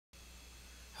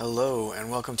Hello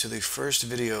and welcome to the first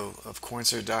video of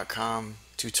Coinsert.com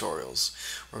tutorials.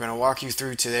 We're going to walk you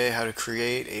through today how to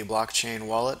create a blockchain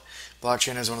wallet.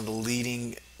 Blockchain is one of the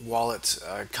leading wallet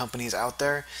companies out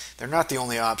there. They're not the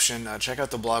only option. Check out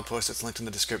the blog post that's linked in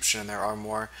the description, and there are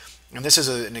more. And this is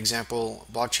an example.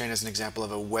 Blockchain is an example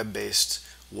of a web-based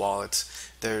wallet.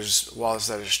 There's wallets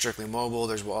that are strictly mobile.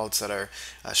 There's wallets that are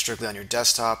strictly on your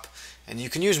desktop, and you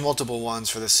can use multiple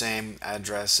ones for the same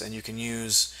address, and you can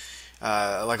use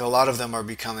like a lot of them are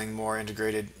becoming more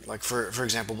integrated. Like for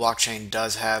example, Blockchain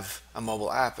does have a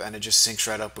mobile app, and it just syncs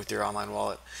right up with your online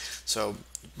wallet. So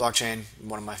Blockchain,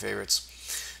 one of my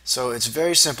favorites. So it's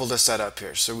very simple to set up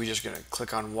here. So we're just going to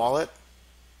click on Wallet,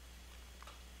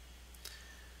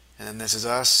 and then this is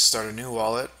us. Start a new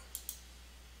wallet,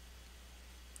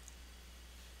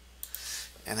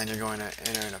 and then you're going to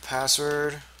enter in a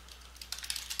password.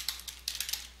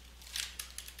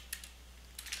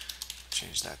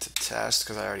 Change that to test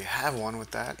because I already have one with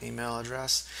that email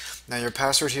address. Now your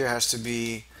password here has to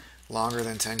be longer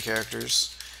than 10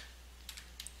 characters.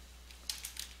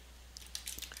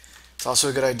 It's also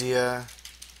a good idea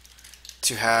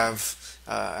to have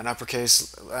an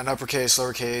uppercase,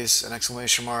 lowercase, an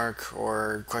exclamation mark,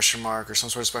 or question mark, or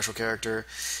some sort of special character,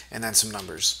 and then some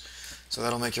numbers. So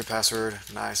that'll make your password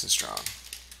nice and strong.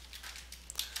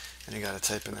 And you got to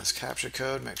type in this captcha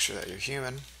code. Make sure that you're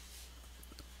human.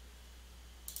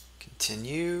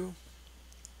 Continue.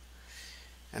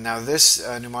 And now this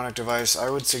mnemonic device,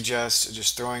 I would suggest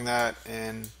just throwing that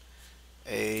in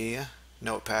a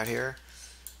notepad here.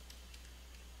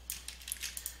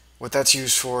 What that's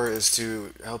used for is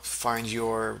to help find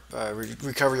your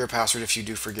recover your password if you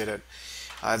do forget it.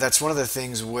 That's one of the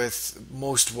things with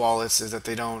most wallets, is that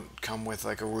they don't come with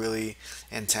like a really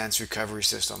intense recovery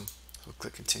system. So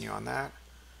click continue on that.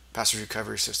 Password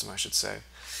recovery system, I should say.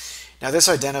 Now this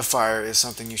identifier is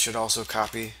something you should also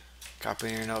copy in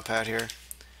your notepad here.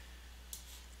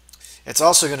 It's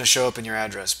also going to show up in your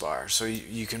address bar. So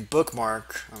you can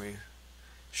bookmark, let me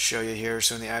show you here.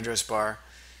 So in the address bar,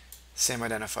 same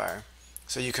identifier.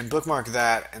 So you can bookmark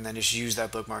that and then just use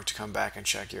that bookmark to come back and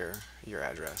check your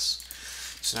address.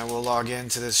 So now we'll log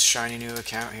into this shiny new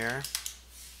account here.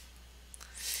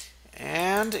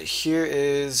 And here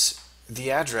is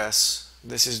the address.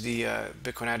 This is the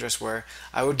Bitcoin address where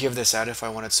I would give this out if I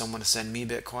wanted someone to send me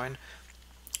Bitcoin.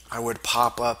 I would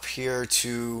pop up here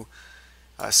to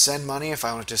send money. If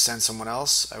I wanted to send someone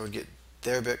else, I would get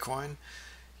their Bitcoin,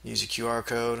 use a QR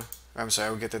code. I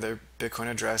would get their Bitcoin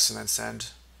address and then send.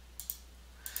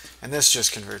 And this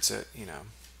just converts it, you know,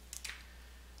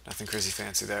 nothing crazy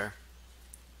fancy there.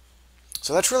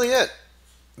 So that's really it.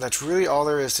 That's really all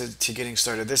there is to getting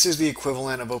started. This is the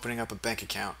equivalent of opening up a bank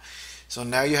account. So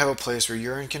now you have a place where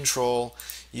you're in control.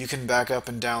 You can back up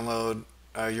and download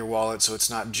your wallet, so it's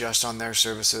not just on their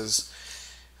services.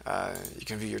 You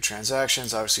can view your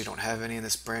transactions. Obviously you don't have any in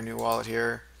this brand new wallet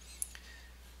here.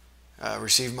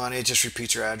 Receive money, just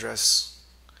repeat your address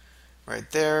right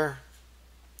there.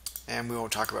 And we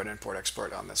won't talk about import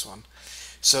export on this one.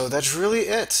 So that's really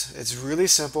it. It's really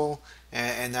simple,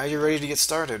 and now you're ready to get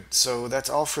started. So that's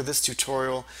all for this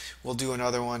tutorial. We'll do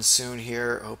another one soon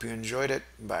here. Hope you enjoyed it.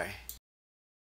 Bye.